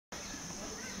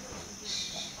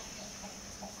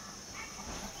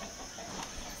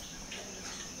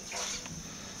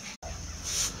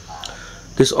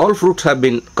His all fruits have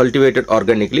been cultivated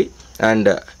organically, and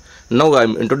now I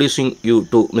am introducing you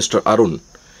to Mr. Arun.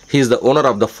 He is the owner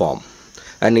of the farm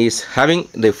and he is having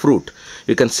the fruit.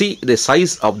 You can see the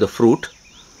size of the fruit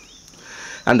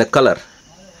and the color.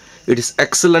 It is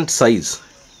excellent size,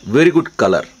 very good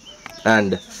color,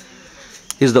 and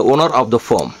he is the owner of the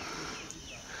farm,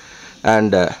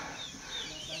 and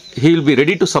he will be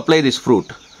ready to supply this fruit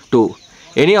to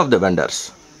any of the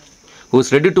vendors who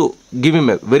is ready to give him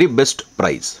a very best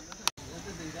price.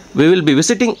 We will be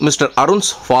visiting Mr.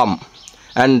 Arun's farm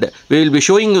and we will be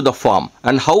showing you the farm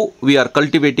and how we are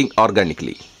cultivating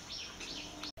organically.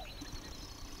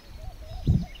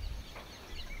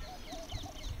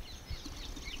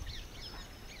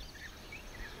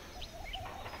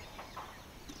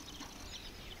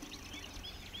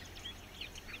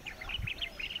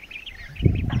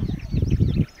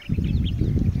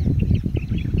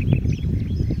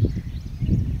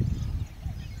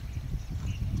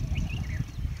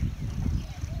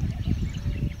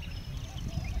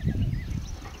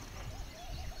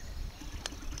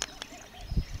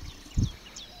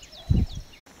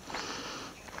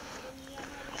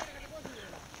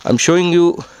 I'm showing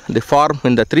you the farm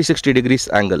in the 360 degrees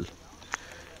angle.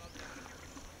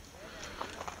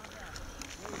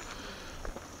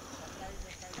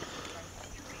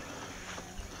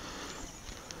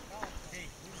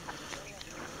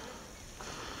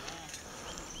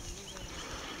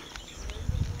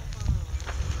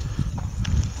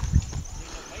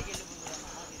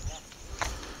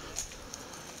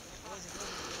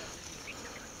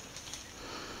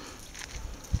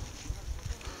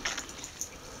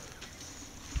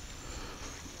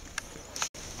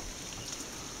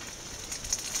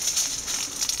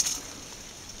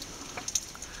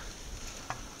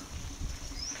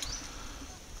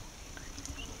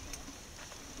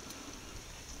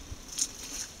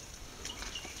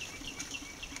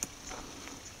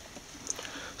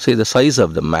 See the size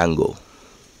of the mango.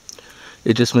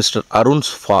 It is Mr. Arun's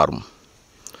farm.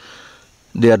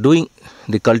 They are doing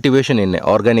the cultivation in an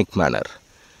organic manner.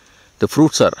 The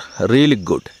fruits are really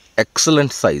good,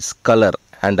 excellent size, color,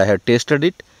 and I have tasted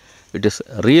it. It is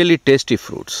really tasty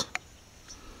fruits.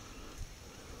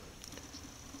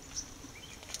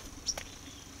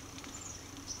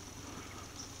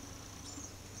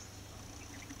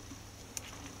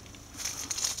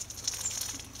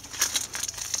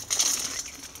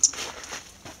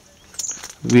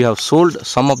 We have sold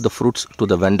some of the fruits to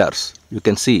the vendors. You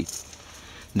can see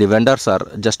the vendors are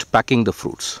just packing the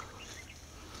fruits.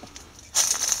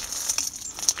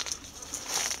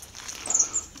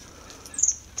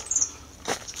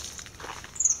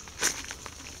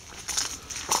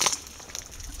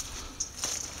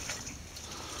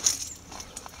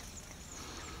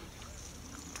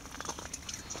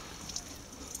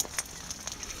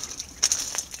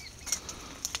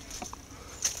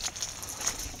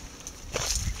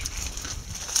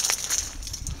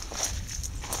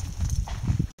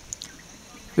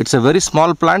 It's a very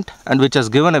small plant and which has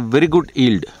given a very good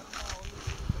yield.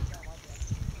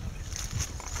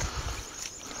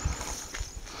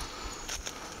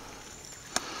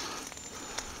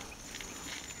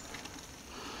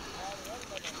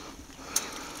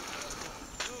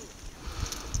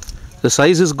 The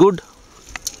size is good,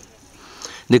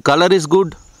 the color is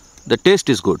good, the taste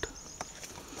is good.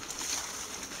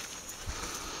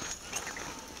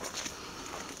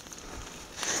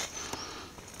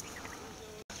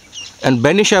 And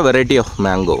Benisha variety of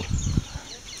mango.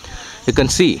 You can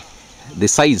see the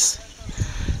size.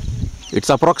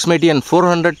 It's approximately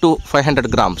 400 to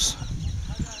 500 grams.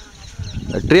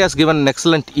 The tree has given an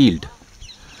excellent yield.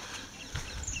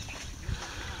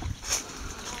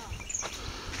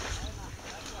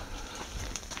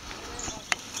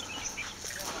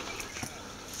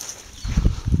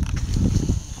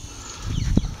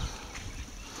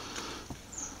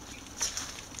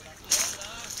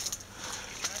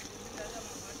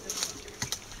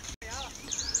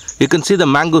 You can see the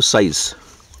mango size,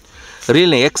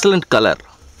 really excellent color,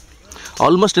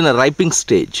 almost in a ripening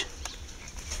stage.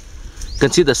 You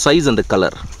can see the size and the color.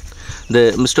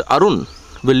 The Mr. Arun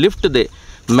will lift the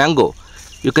mango.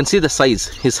 You can see the size,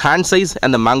 his hand size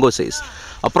and the mango size.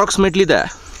 Approximately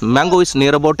the mango is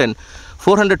near about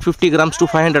 450 grams to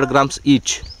 500 grams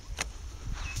each.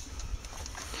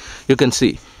 You can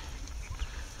see,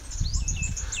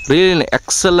 really an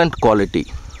excellent quality.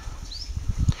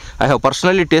 I have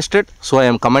personally tasted, so I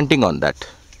am commenting on that.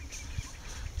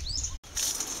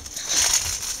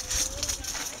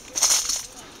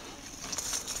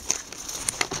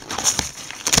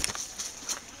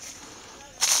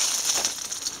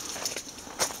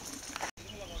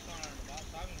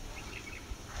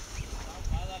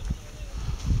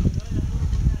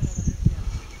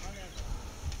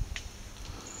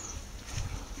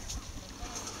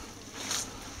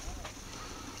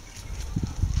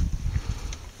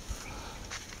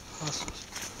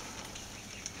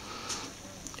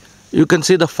 You can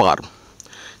see the farm.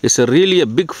 It's really a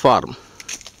big farm.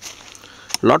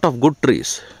 Lot of good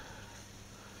trees.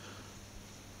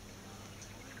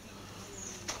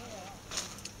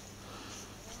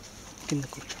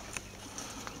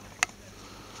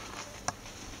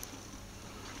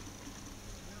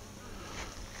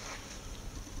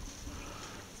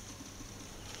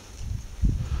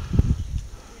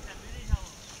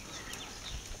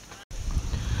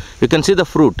 You can see the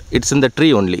fruit. It's in the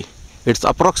tree only. It's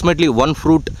approximately one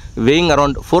fruit weighing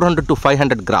around 400 to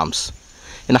 500 grams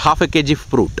in half a kg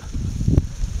fruit.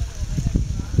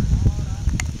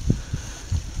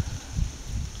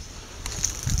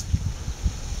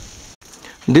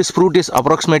 This fruit is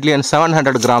approximately an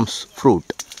 700 grams fruit.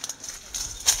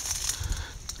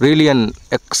 Really an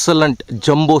excellent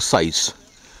jumbo size.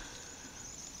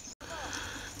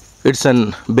 It's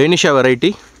an Benicia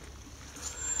variety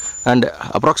and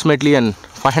approximately an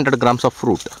 500 grams of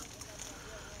fruit.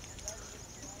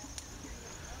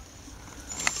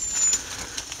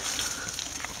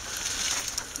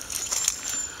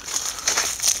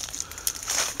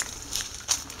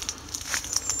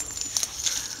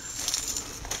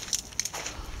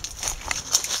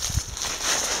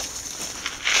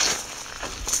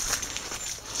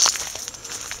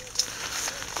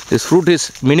 This fruit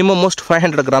is minimum most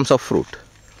 500 grams of fruit.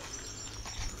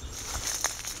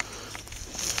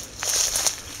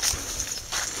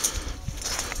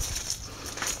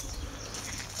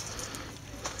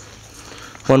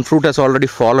 One fruit has already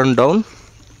fallen down.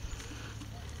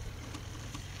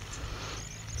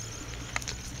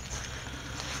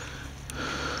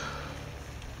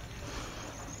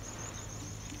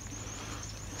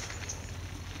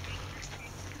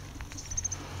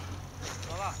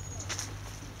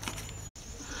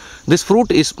 This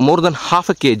fruit is more than half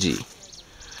a kg.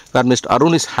 Where Mr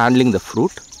Arun is handling the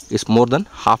fruit is more than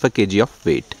half a kg of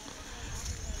weight.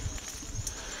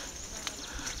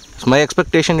 So my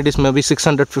expectation it is maybe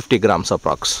 650 grams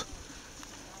approx.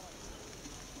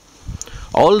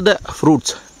 All the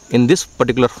fruits in this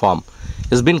particular farm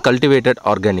has been cultivated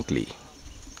organically.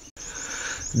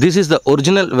 This is the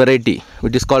original variety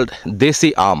which is called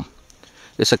Desi Aam.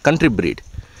 It's a country breed.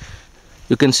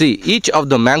 You can see each of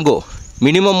the mango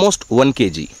minimum most 1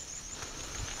 kg.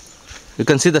 You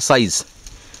can see the size.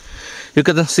 You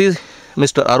can see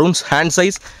Mr Arun's hand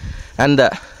size and the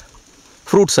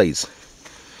fruit size.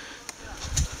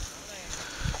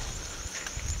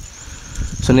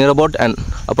 So near about an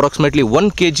approximately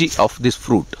 1 kg of this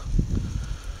fruit.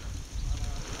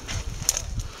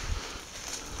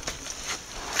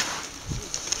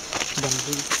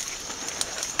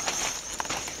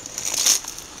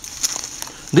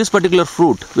 This particular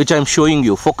fruit which I am showing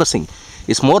you focusing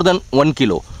is more than 1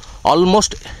 kilo,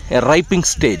 almost a ripening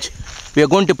stage. We are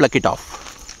going to pluck it off.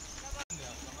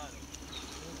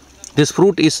 This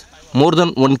fruit is more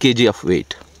than 1 kg of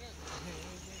weight.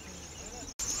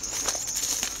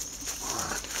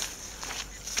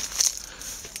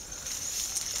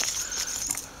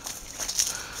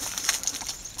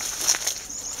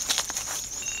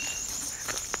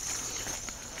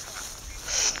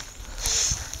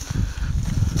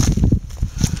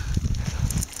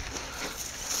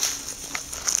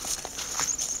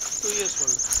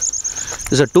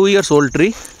 This is a 2 years old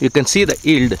tree. You can see the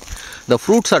yield. The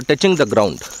fruits are touching the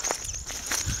ground.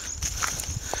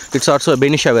 It's also a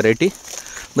Benicia variety,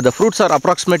 but the fruits are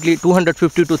approximately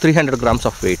 250 to 300 grams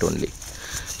of weight only.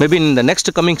 Maybe in the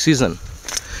next coming season,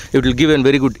 it will give a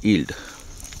very good yield.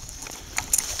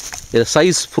 A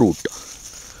size fruit.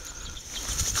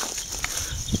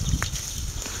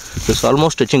 It's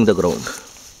almost touching the ground.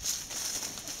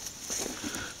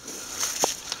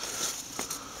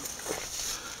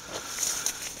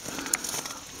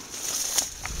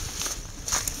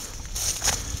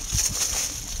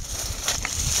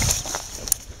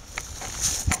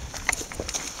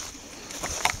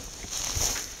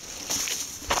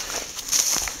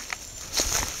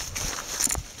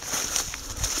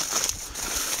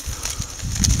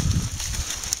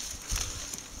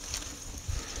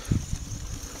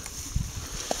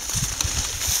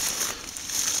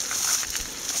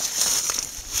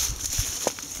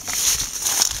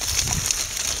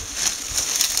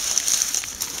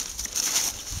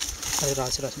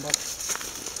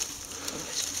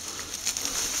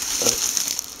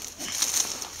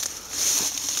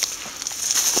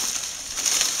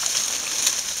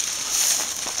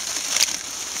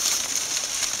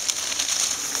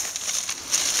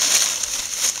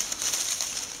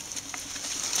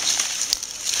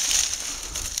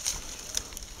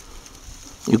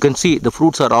 You can see the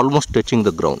fruits are almost touching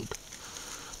the ground.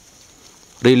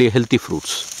 Really healthy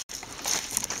fruits.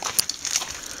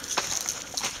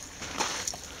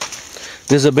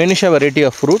 This is a Benisha variety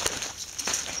of fruit.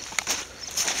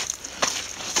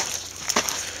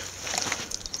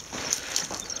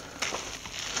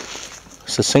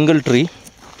 It's a single tree.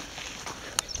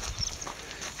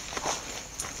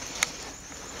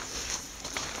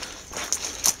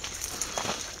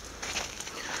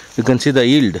 You can see the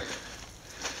yield.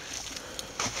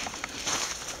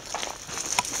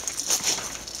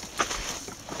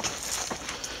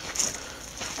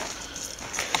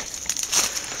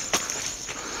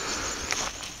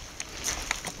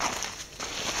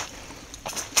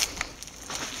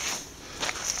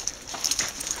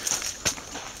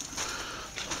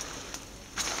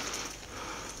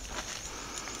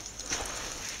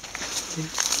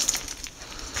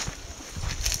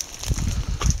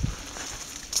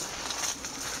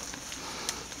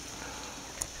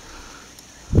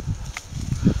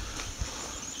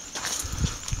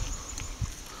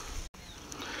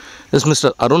 This is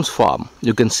Mr. Arun's farm.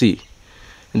 You can see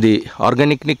the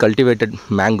organically cultivated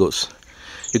mangoes.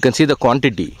 You can see the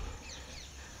quantity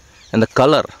and the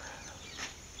color.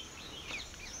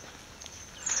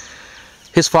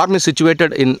 His farm is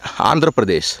situated in Andhra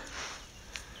Pradesh.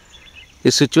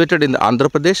 Is situated in the Andhra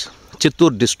Pradesh,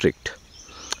 Chittoor district,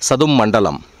 Sadum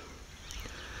Mandalam.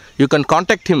 You can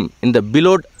contact him in the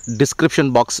below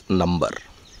description box number.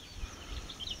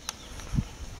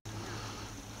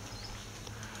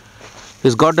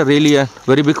 He's got a really a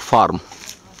very big farm.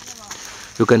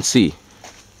 You can see.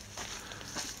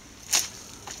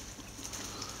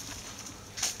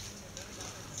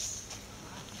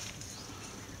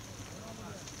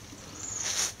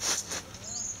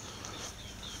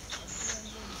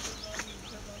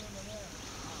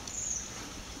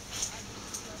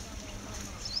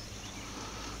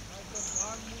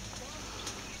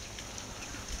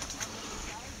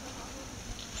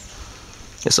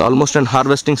 It's almost in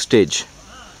harvesting stage.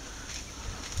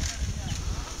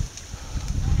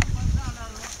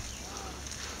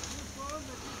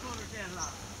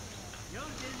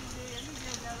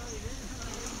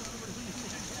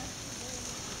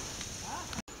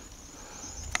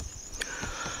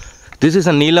 This is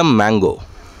a Neelam mango,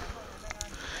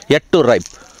 yet to ripe.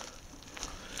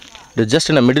 It is just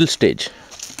in a middle stage,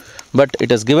 but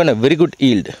it has given a very good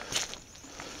yield.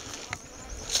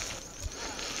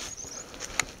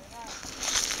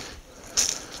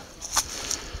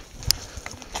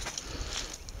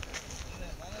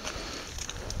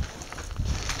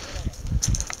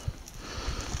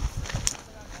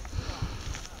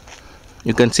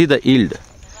 You can see the yield.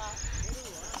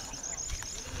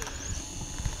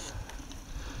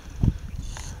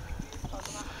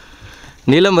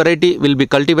 Neelam variety will be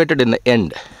cultivated in the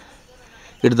end.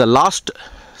 It is the last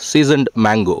seasoned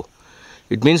mango.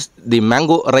 It means the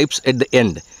mango ripes at the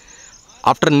end.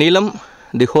 After Neelam,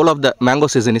 the whole of the mango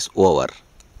season is over.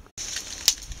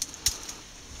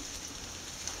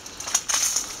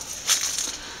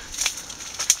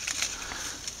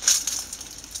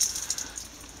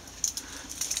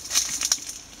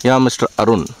 Yeah, Mr.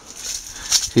 Arun.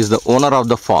 He is the owner of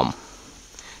the farm,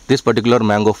 this particular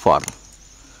mango farm.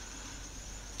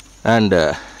 And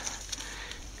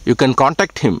you can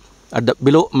contact him at the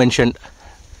below mentioned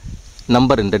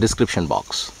number in the description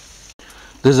box.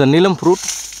 This is a Neelam fruit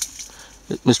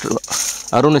Mr.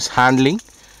 Arun is handling.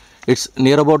 It's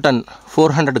near about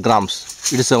 400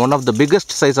 grams. It is one of the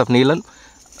biggest size of Neelam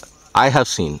I have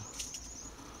seen.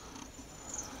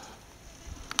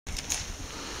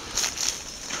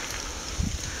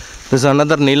 This is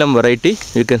another Neelam variety.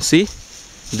 You can see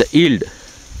the yield.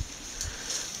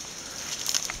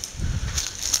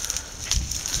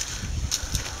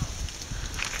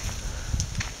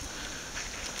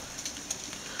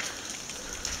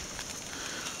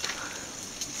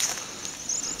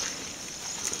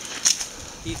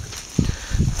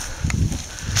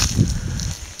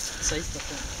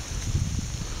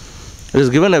 It is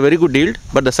given a very good yield,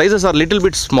 but the sizes are little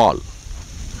bit small.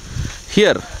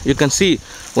 Here you can see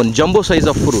one jumbo size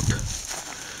of fruit,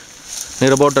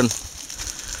 near about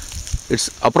it's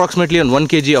approximately on 1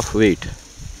 kg of weight.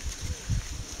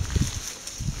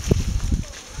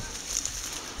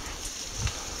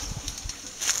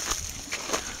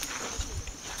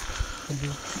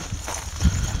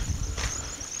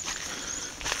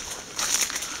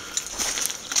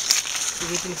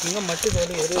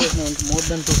 More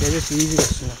than 2 kg easy.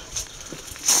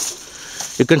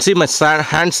 You can see my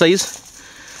hand size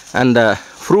and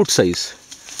fruit size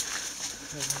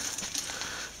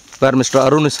where Mr.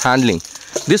 Arun is handling.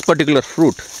 This particular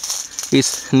fruit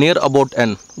is near about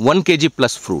 1 kg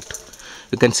plus fruit.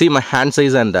 You can see my hand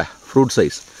size and fruit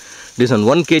size. This is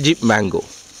 1 kg mango.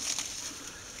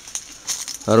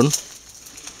 Arun.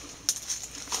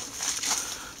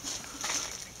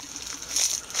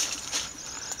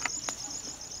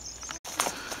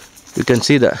 You can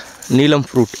see the Neelam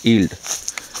fruit yield.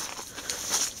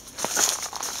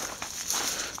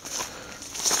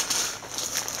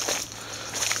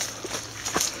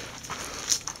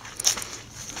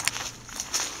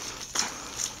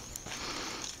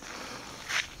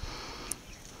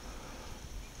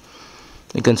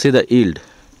 You can see the yield.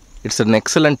 It's an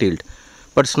excellent yield,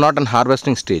 but it's not an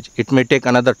harvesting stage. It may take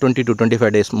another 20 to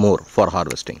 25 days more for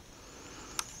harvesting.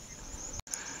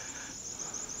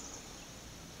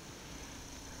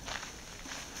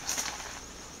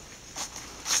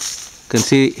 You can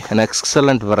see an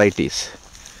excellent varieties.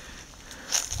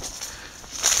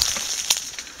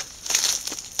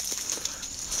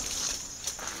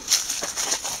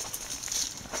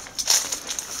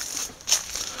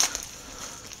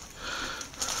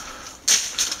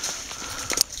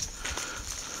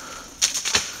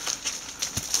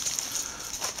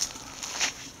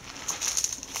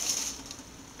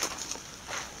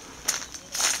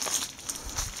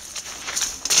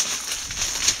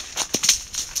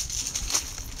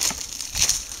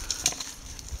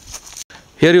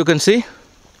 Here you can see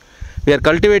we are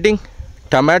cultivating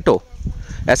tomato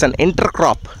as an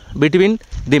intercrop between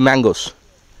the mangoes.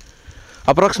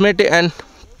 Approximately an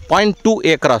 0.2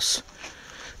 acres,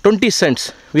 20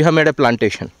 cents we have made a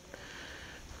plantation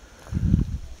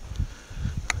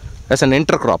as an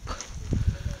intercrop.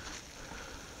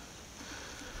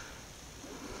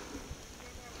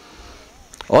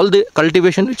 All the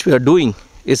cultivation which we are doing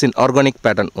is in organic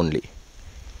pattern only.